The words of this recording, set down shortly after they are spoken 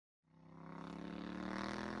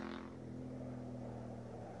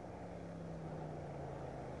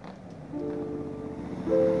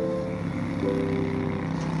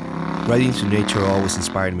Riding through nature always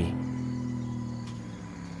inspired me.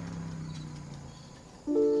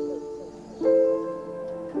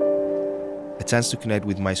 A chance to connect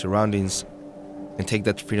with my surroundings and take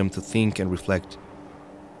that freedom to think and reflect.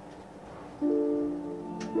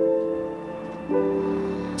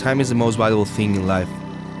 Time is the most valuable thing in life.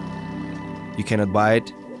 You cannot buy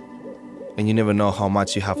it, and you never know how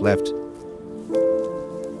much you have left.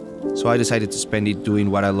 So I decided to spend it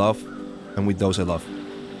doing what I love and with those I love.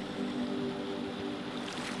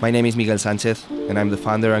 My name is Miguel Sanchez, and I'm the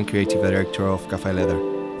founder and creative director of Café Leather.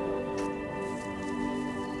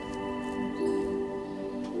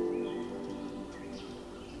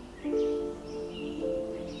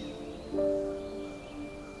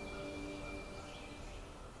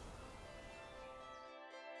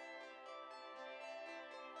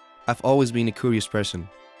 I've always been a curious person.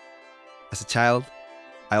 As a child,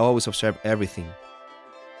 I always observed everything.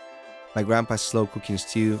 My grandpa's slow cooking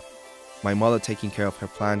stew, my mother taking care of her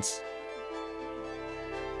plants.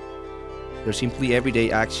 Their simply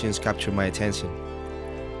everyday actions captured my attention.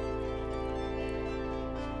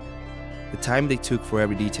 The time they took for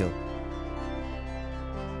every detail.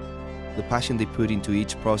 The passion they put into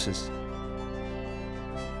each process.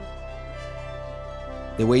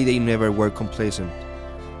 The way they never were complacent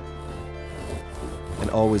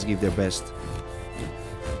and always give their best.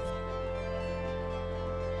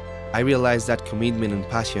 I realized that commitment and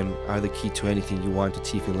passion are the key to anything you want to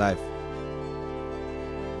achieve in life.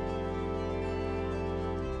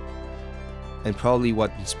 And probably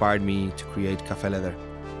what inspired me to create Café Leather.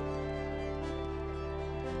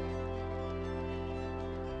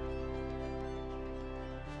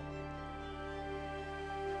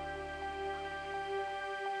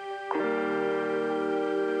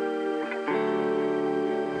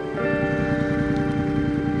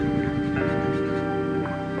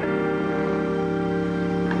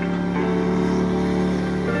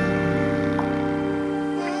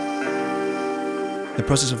 The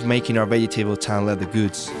process of making our vegetable tan leather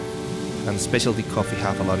goods and specialty coffee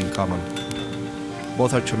have a lot in common.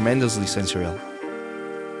 Both are tremendously sensorial.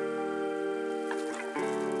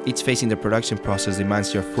 Each phase in the production process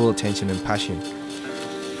demands your full attention and passion,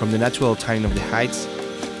 from the natural tanning of the hides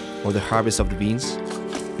or the harvest of the beans,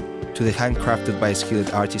 to the handcrafted by skilled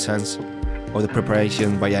artisans or the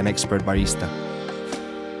preparation by an expert barista.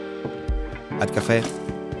 At Café,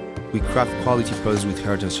 we craft quality products with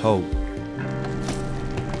heart and soul.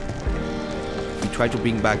 Try to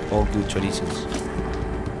bring back all good traditions.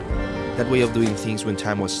 That way of doing things when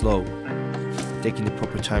time was slow, taking the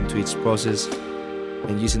proper time to each process,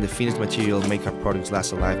 and using the finished material make our products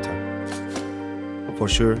last a lifetime. For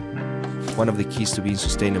sure, one of the keys to being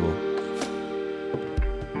sustainable.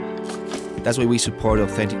 That's why we support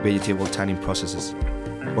authentic vegetable tanning processes,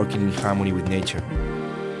 working in harmony with nature.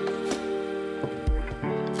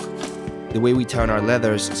 The way we tan our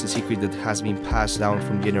leathers is a secret that has been passed down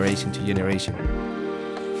from generation to generation.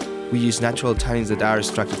 We use natural tannins that are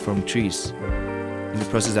extracted from trees, in a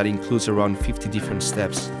process that includes around 50 different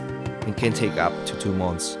steps and can take up to 2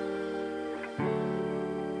 months.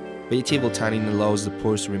 Vegetable tanning allows the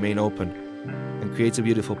pores to remain open and creates a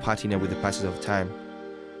beautiful patina with the passage of time.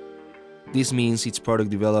 This means each product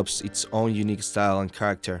develops its own unique style and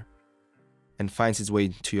character and finds its way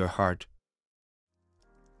to your heart.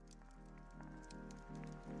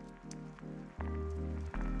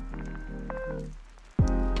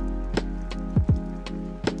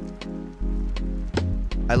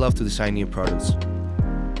 I love to design new products.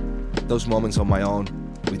 Those moments on my own,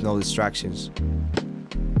 with no distractions.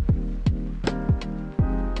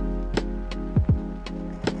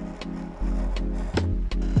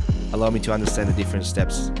 Allow me to understand the different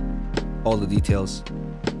steps, all the details,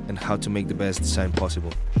 and how to make the best design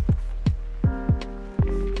possible.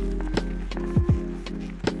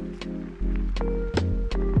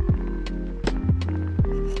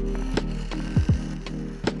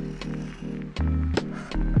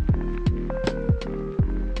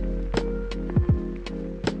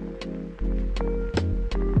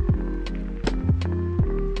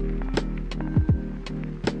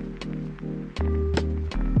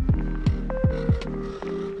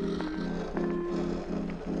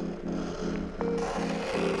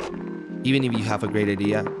 Even if you have a great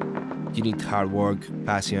idea, you need hard work,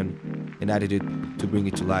 passion, and attitude to bring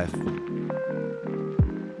it to life.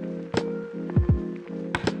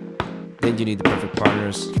 Then you need the perfect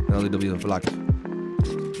partners and a little bit of luck.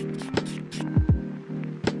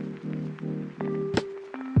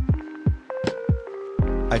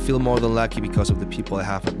 I feel more than lucky because of the people I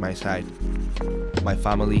have at my side. My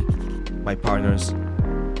family, my partners,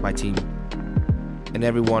 my team. and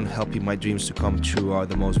everyone helping my dreams to come true are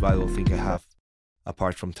the most valuable thing I have,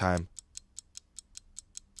 apart from time.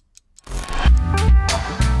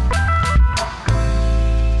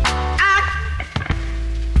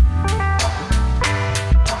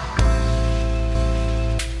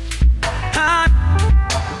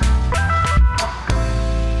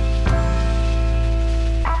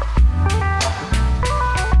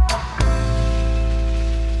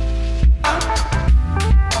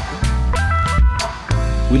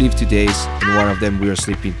 We live 2 days, and one of them we are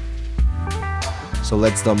sleeping. So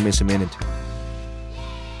let's don't miss a minute.